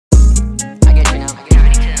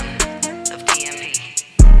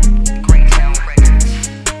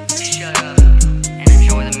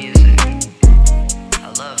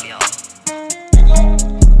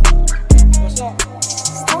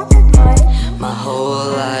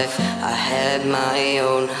ride my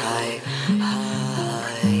own high.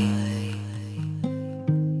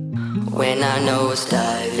 When I nose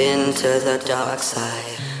dive into the dark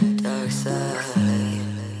side.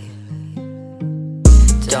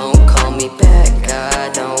 Don't call me back, I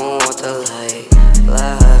don't want the light.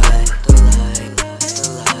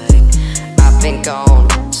 I've been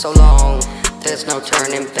gone so long, there's no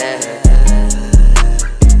turning back.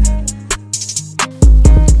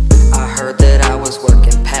 I heard that I was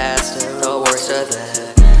working past the worst of that.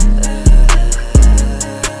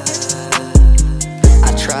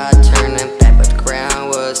 I tried turning back, but the ground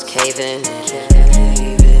was caving.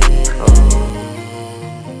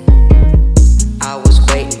 I was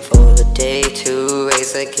waiting for the day to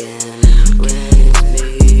raise again.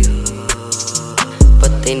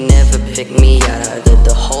 But they never picked me out of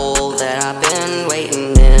the hole that I've been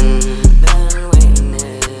waiting in.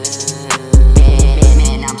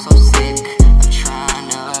 Man, I'm so sick of trying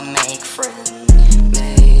to make friends.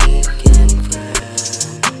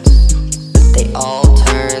 But they all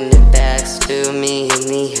turned their backs to me in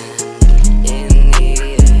the end.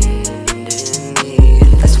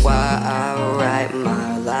 That's why I write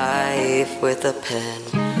my life with a pen.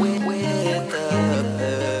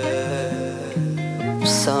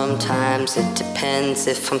 Sometimes it depends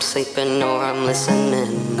if I'm sleeping or I'm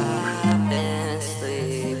listening.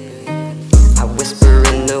 I whisper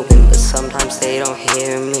in the wind, but sometimes they don't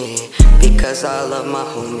hear me. Because I love my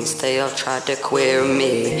homies, they all tried to queer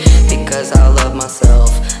me. Because I love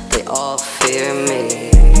myself, they all fear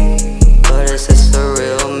me. But is this the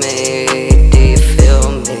real me? Do you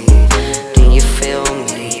feel me? Do you feel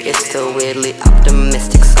me? It's still weirdly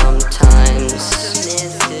optimistic sometimes.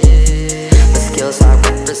 The skills I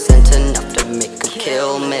represent enough to make them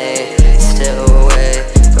kill me. Still away,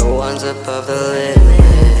 the ones above the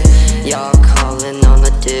limit. Y'all calling on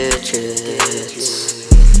the digits,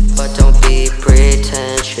 but don't be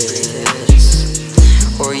pretentious,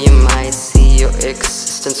 or you might see your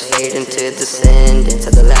existence fade into descendants.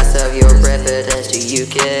 At the last of your evidence, do you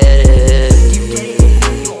get it?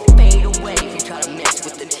 You won't fade away if you try to mess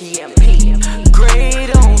with the TMP.